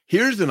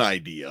Here's an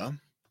idea.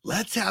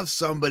 Let's have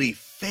somebody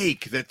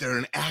fake that they're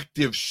an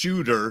active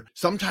shooter.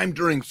 Sometime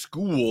during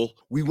school,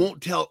 we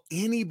won't tell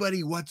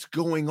anybody what's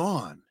going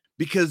on.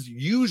 Because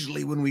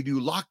usually when we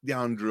do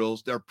lockdown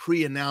drills, they're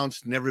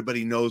pre-announced and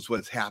everybody knows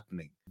what's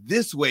happening.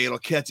 This way, it'll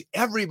catch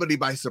everybody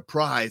by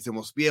surprise and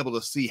we'll be able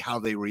to see how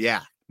they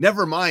react.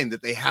 Never mind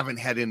that they haven't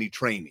had any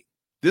training.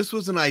 This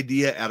was an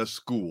idea at a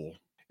school,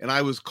 and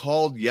I was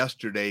called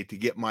yesterday to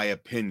get my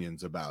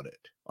opinions about it.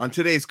 On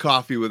today's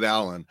Coffee with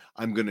Alain,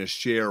 I'm going to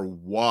share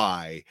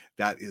why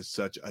that is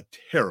such a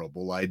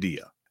terrible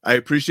idea. I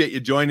appreciate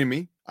you joining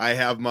me. I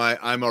have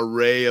I'm a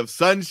ray of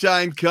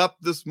sunshine cup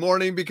this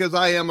morning because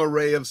I am a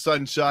ray of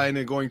sunshine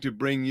and going to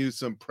bring you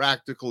some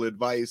practical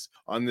advice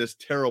on this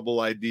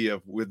terrible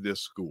idea with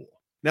this school.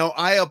 Now,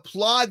 I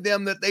applaud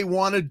them that they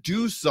want to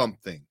do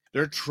something.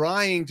 They're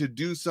trying to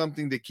do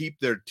something to keep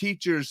their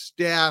teachers,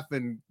 staff,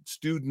 and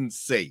students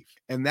safe.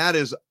 And that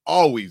is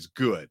always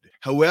good.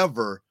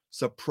 However,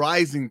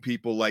 surprising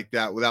people like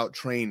that without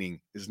training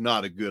is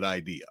not a good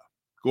idea.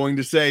 Going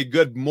to say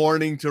good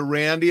morning to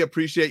Randy.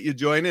 Appreciate you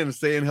joining and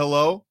saying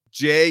hello.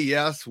 Jay,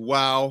 yes,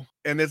 wow.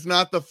 And it's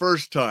not the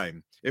first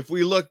time. If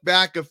we look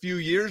back a few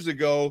years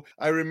ago,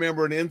 I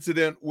remember an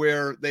incident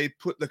where the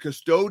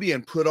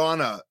custodian put on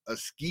a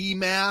ski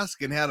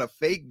mask and had a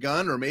fake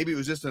gun, or maybe it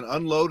was just an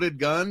unloaded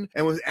gun,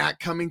 and was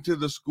coming to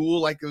the school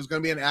like it was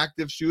going to be an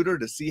active shooter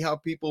to see how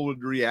people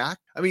would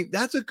react. I mean,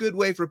 that's a good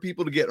way for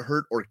people to get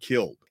hurt or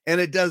killed. And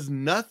it does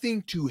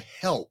nothing to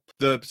help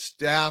the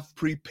staff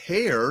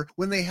prepare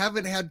when they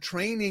haven't had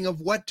training of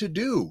what to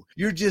do.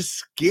 You're just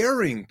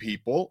scaring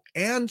people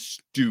and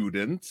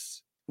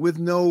students with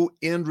no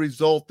end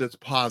result that's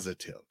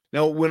positive.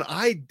 Now, when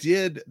I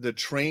did the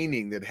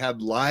training that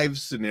had live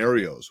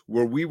scenarios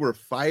where we were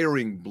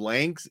firing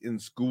blanks in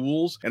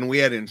schools and we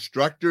had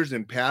instructors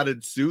in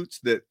padded suits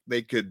that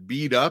they could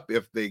beat up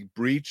if they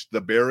breached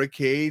the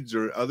barricades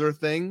or other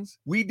things,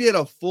 we did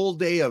a full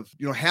day of,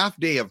 half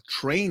day of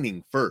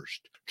training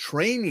first.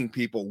 Training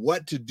people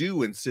what to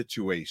do in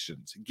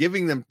situations,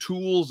 giving them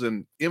tools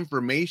and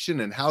information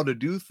and how to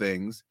do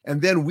things.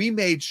 And then we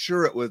made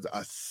sure it was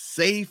a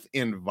safe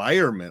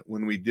environment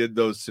when we did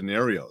those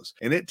scenarios.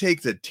 And it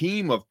takes a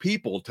team of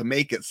people to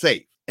make it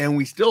safe. And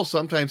we still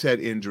sometimes had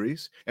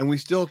injuries, and we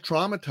still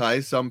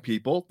traumatized some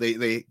people.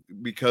 They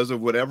because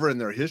of whatever in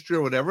their history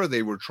or whatever,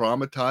 they were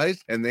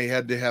traumatized and they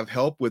had to have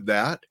help with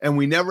that. And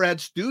we never had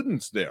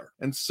students there.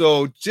 And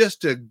so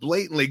just to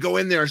blatantly go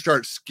in there and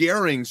start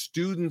scaring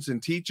students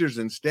and teachers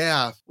and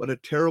staff, what a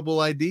terrible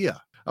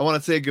idea. I want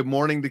to say good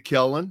morning to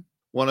Kellen.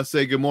 Want to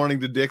say good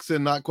morning to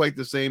Dixon. Not quite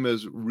the same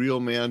as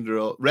red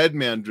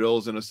man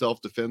drills in a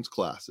self-defense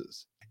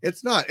classes.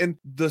 It's not. And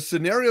the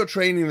scenario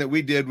training that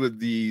we did with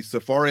the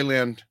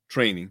Safariland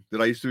training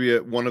that I used to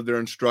be one of their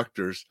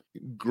instructors,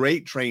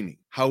 great training.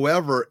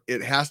 However,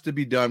 it has to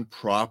be done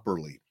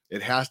properly.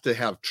 It has to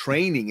have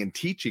training and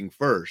teaching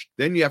first.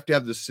 Then you have to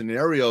have the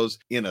scenarios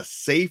in a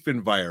safe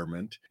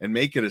environment and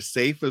make it as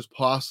safe as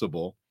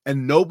possible.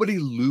 And nobody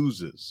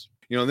loses.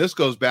 This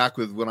goes back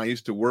with when I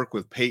used to work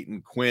with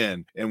Peyton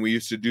Quinn and we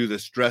used to do the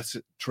stress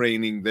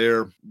training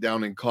there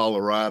down in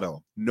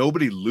Colorado.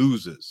 Nobody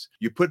loses.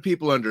 You put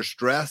people under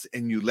stress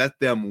and you let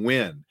them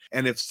win.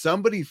 And if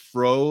somebody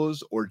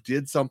froze or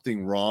did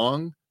something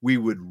wrong, we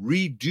would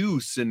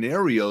redo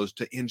scenarios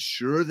to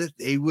ensure that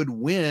they would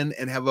win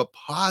and have a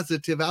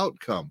positive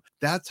outcome.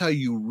 That's how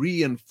you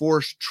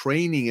reinforce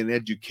training and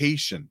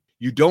education.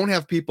 You don't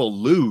have people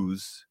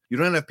lose. You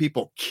don't have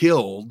people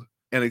killed.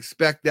 And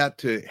expect that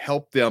to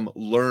help them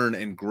learn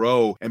and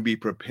grow and be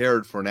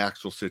prepared for an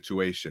actual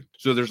situation.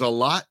 So there's a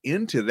lot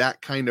into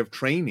that kind of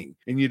training.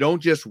 And you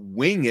don't just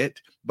wing it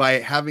by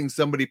having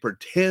somebody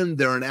pretend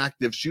they're an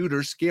active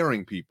shooter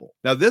scaring people.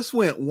 Now, this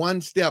went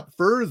one step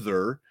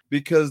further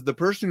because the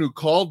person who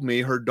called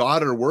me, her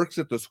daughter works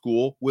at the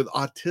school with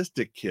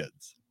autistic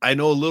kids. I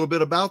know a little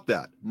bit about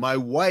that. My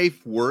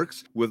wife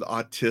works with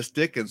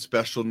autistic and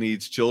special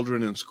needs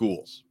children in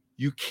schools.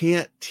 You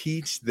can't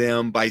teach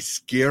them by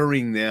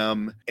scaring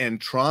them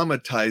and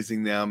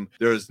traumatizing them.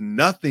 There's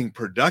nothing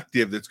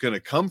productive that's going to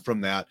come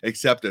from that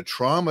except a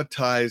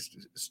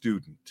traumatized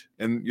student.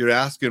 And you're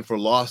asking for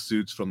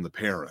lawsuits from the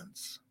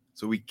parents.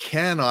 So we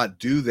cannot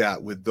do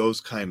that with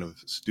those kind of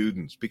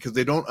students because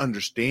they don't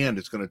understand.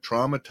 It's going to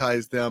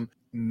traumatize them.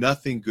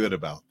 Nothing good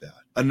about that.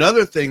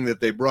 Another thing that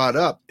they brought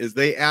up is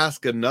they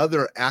asked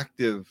another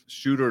active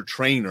shooter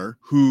trainer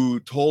who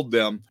told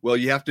them, well,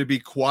 you have to be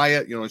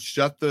quiet, you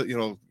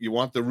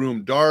want the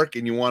room dark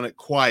and you want it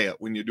quiet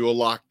when you do a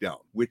lockdown,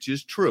 which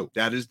is true.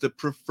 That is the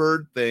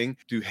preferred thing,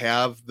 to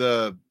have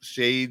the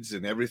shades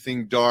and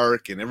everything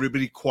dark and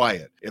everybody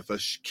quiet. If a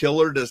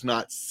killer does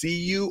not see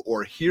you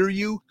or hear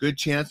you, good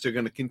chance they're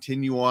going to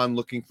continue on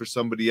looking for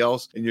somebody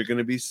else and you're going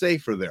to be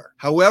safer there.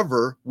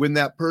 However, when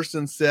that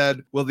person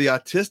said, well, the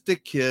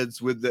autistic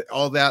kids with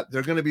all that,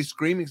 they're going to be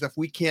screaming stuff,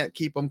 we can't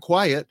keep them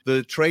quiet,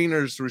 the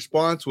trainer's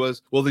response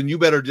was, well, then you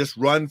better just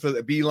run for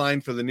the beeline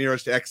for the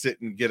nearest exit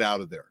and get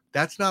out of there.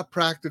 That's not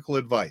practical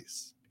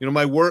advice.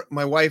 My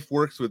wife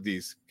works with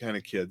these kind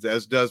of kids,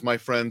 as does my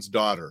friend's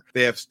daughter.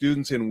 They have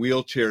students in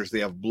wheelchairs. They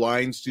have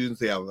blind students.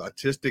 They have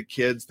autistic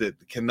kids that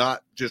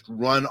cannot just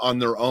run on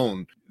their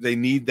own. They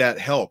need that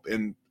help.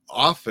 And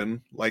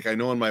often, like I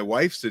know in my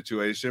wife's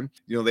situation,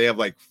 they have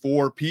like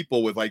 4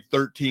 people with like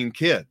 13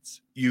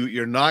 kids.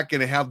 You're not going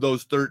to have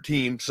those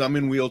 13, some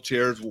in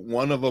wheelchairs,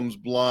 one of them's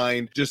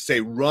blind, just say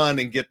run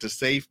and get to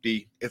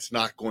safety. It's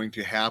not going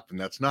to happen.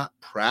 That's not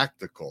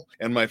practical.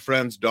 And my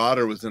friend's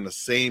daughter was in the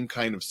same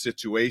kind of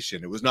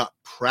situation. It was not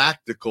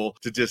practical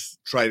to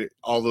just try to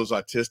all those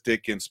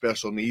autistic and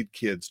special need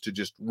kids to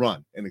just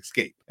run and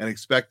escape and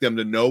expect them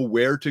to know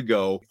where to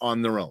go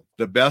on their own.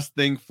 The best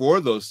thing for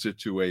those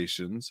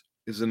situations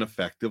is an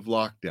effective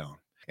lockdown.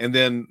 And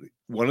then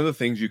one of the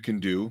things you can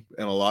do,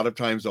 and a lot of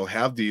times they'll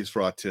have these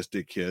for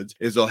autistic kids,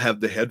 is they'll have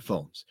the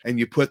headphones. And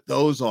you put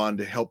those on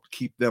to help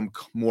keep them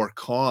more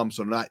calm,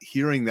 so not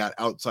hearing that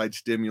outside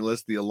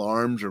stimulus, the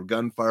alarms or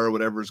gunfire or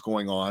whatever is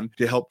going on,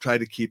 to help try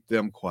to keep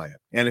them quiet.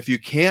 And if you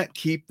can't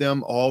keep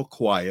them all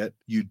quiet,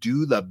 you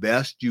do the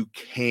best you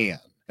can.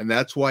 And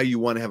that's why you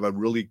want to have a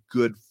really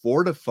good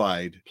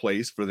fortified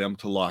place for them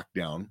to lock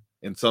down.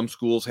 And some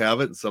schools have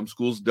it and some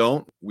schools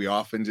don't. We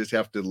often just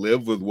have to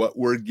live with what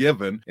we're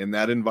given in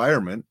that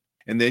environment.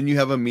 And then you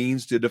have a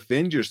means to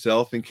defend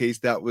yourself in case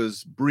that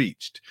was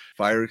breached.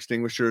 Fire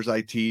extinguishers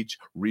I teach,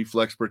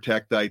 reflex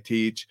protect I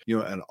teach.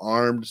 An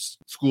armed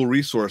school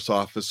resource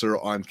officer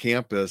on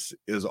campus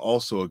is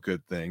also a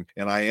good thing.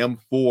 And I am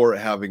for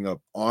having an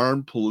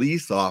armed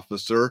police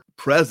officer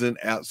present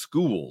at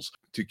schools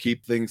to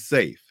keep things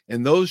safe.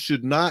 And those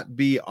should not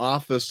be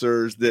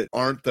officers that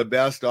aren't the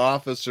best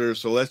officers.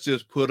 So let's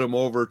just put them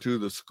over to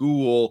the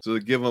school to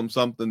give them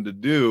something to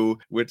do,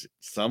 which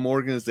some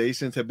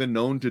organizations have been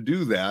known to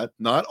do that.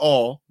 Not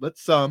all, but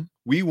some.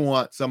 We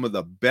want some of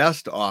the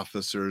best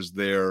officers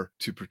there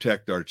to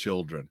protect our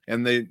children.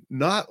 And they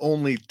not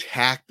only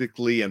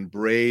tactically and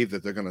brave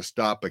that they're going to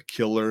stop a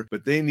killer,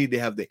 but they need to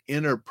have the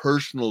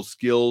interpersonal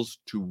skills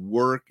to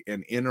work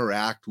and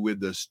interact with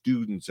the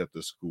students at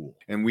the school.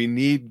 And we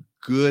need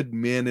good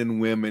men and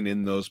women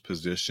in those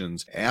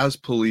positions as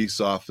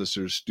police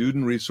officers,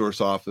 student resource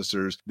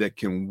officers that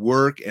can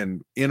work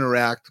and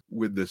interact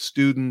with the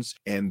students,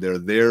 and they're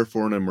there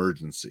for an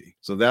emergency.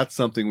 So that's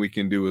something we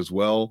can do as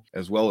well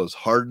as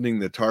hardening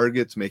the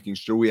targets, making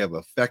sure we have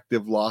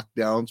effective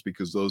lockdowns,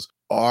 because those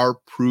are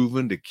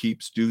proven to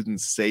keep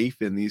students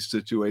safe in these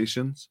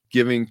situations.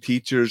 Giving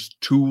teachers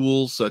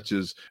tools such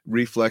as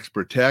Reflex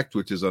Protect,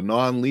 which is a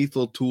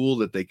non-lethal tool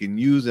that they can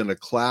use in a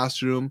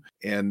classroom.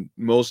 And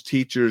most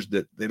teachers,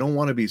 that they don't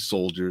want to be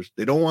soldiers,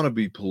 they don't want to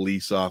be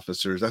police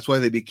officers. That's why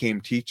they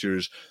became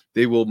teachers.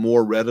 They will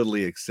more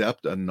readily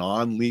accept a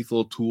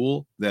non-lethal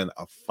tool than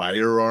a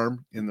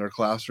firearm in their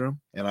classroom.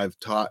 And I've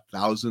taught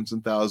thousands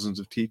and thousands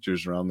of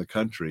teachers around the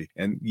country.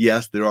 And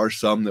yes, there are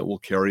some that will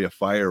carry a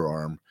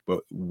firearm,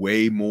 but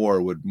way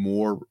more would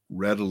more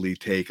readily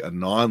take a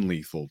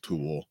non-lethal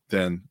tool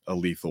than a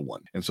lethal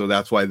one. And so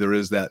that's why there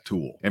is that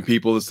tool. And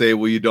people that say,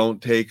 well, you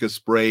don't take a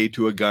spray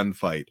to a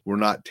gunfight. We're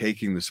not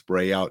taking the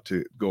spray out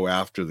to go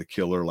after the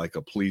killer like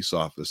a police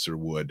officer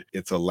would.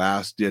 It's a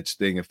last ditch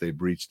thing if they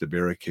breach the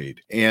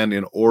barricade. And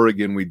in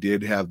Oregon, we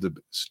did have the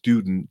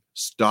student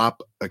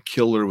stop a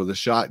killer with a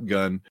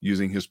shotgun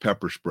using his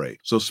pepper spray.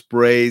 So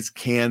sprays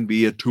can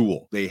be a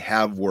tool. They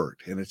have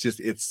worked. And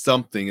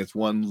it's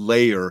one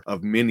layer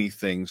of many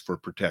things for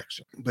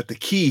protection. But the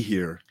key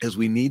here is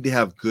we need to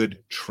have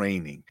good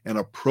training and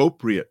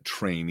appropriate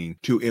training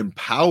to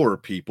empower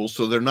people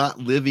so they're not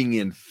living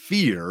in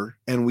fear.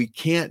 And we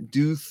can't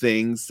do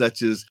things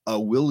such as a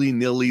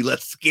willy-nilly,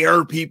 let's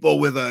scare people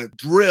with a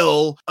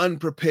drill,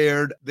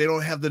 unprepared. They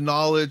don't have the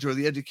knowledge or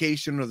the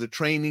education or the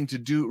training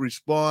to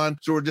respond.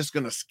 So we're just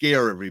going to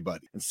scare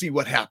everybody and see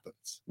what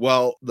happens.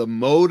 Well, the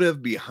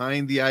motive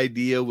behind the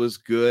idea was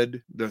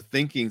good. They're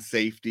thinking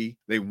safety.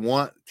 They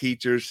want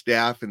teachers,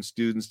 staff, and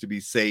students to be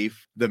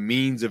safe. The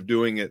means of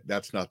doing it,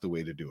 that's not the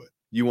way to do it.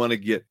 You want to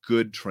get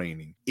good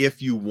training.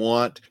 If you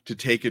want to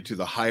take it to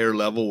the higher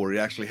level where you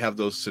actually have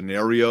those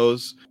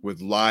scenarios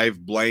with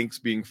live blanks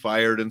being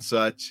fired and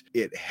such,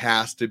 it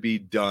has to be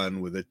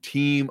done with a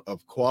team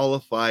of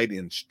qualified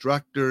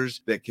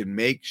instructors that can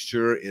make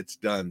sure it's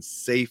done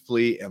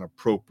safely and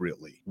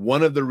appropriately.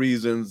 One of the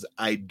reasons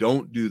I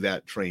don't do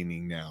that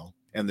training now,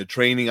 and the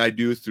training I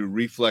do through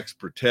Reflex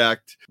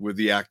Protect with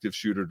the active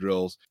shooter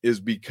drills, is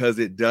because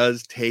it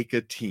does take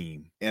a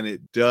team and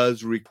it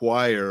does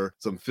require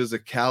some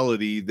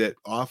physicality that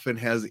often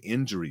has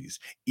injuries.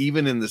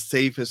 Even in the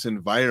safest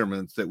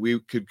environments that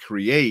we could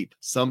create,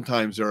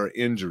 sometimes there are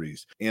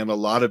injuries. And a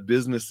lot of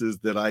businesses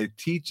that I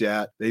teach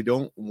at, they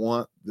don't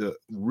want the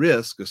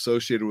risk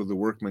associated with the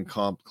workman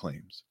comp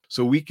claims.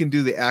 So we can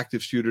do the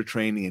active shooter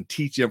training and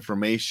teach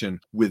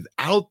information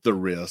without the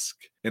risk.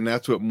 And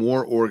that's what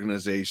more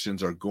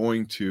organizations are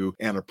going to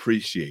and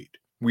appreciate.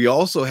 We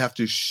also have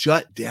to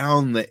shut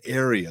down the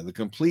area, the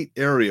complete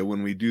area,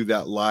 when we do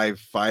that live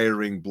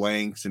firing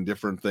blanks and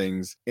different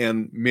things.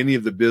 And many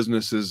of the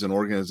businesses and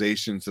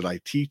organizations that I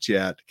teach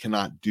at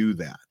cannot do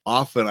that.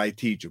 Often I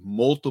teach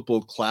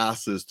multiple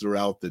classes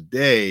throughout the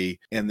day,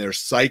 and they're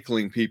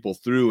cycling people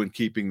through and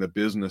keeping the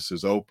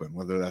businesses open,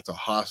 whether that's a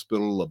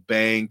hospital, a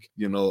bank,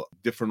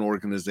 different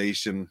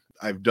organization.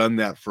 I've done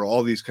that for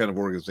all these kind of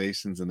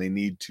organizations, and they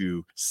need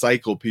to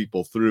cycle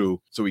people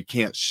through, so we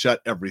can't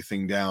shut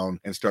everything down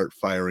and start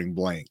firing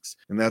blanks.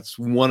 And that's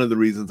one of the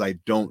reasons I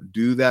don't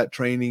do that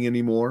training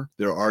anymore.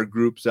 There are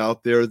groups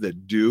out there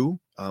that do.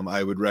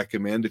 I would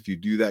recommend, if you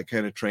do that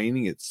kind of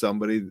training, it's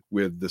somebody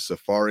with the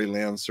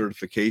Safariland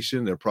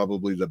certification. They're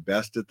probably the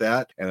best at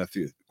that. And if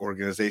the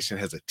organization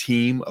has a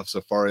team of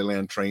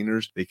Safariland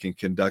trainers, they can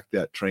conduct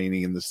that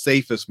training in the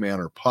safest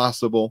manner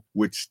possible,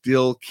 which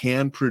still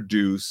can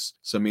produce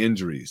some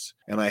injuries.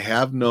 And I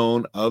have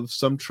known of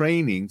some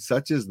training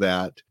such as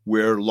that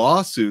where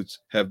lawsuits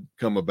have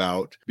come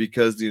about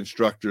because the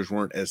instructors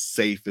weren't as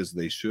safe as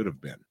they should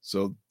have been.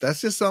 So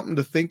that's just something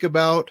to think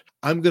about.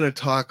 I'm going to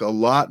talk a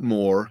lot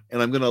more,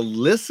 and I'm going to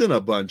listen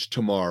a bunch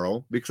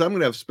tomorrow because I'm going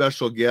to have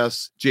special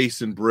guests,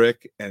 Jason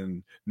Brick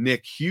and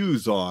Nick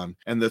Hughes, on,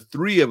 and the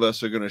three of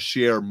us are going to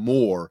share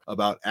more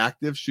about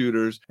active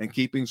shooters and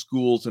keeping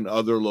schools and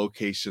other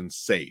locations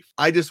safe.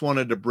 I just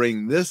wanted to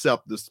bring this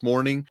up this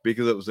morning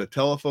because it was a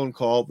telephone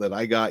call that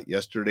I got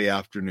yesterday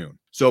afternoon.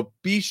 So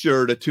be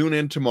sure to tune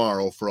in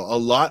tomorrow for a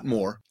lot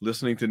more,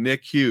 listening to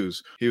Nick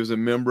Hughes. He was a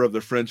member of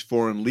the French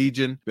Foreign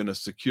Legion, been a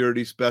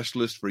security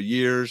specialist for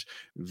years.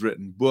 He's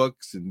written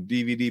books and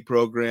DVD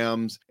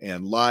programs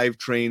and live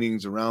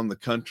trainings around the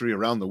country,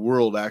 around the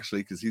world,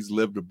 actually, because he's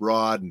lived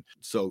abroad. And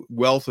so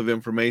wealth of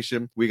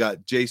information. We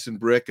got Jason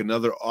Brick,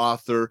 another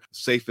author,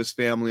 Safest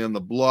Family on the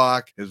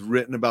Block, has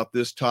written about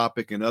this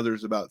topic and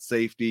others about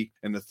safety.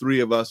 And the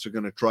three of us are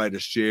going to try to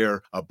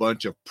share a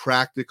bunch of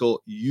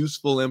practical,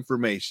 useful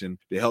information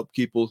to help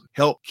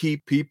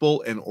keep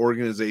people and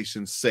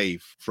organizations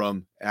safe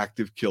from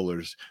active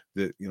killers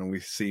that we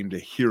seem to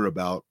hear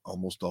about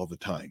almost all the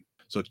time.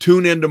 So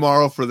tune in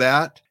tomorrow for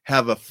that.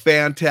 Have a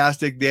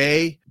fantastic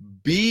day.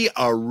 Be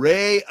a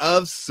ray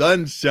of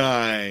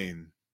sunshine.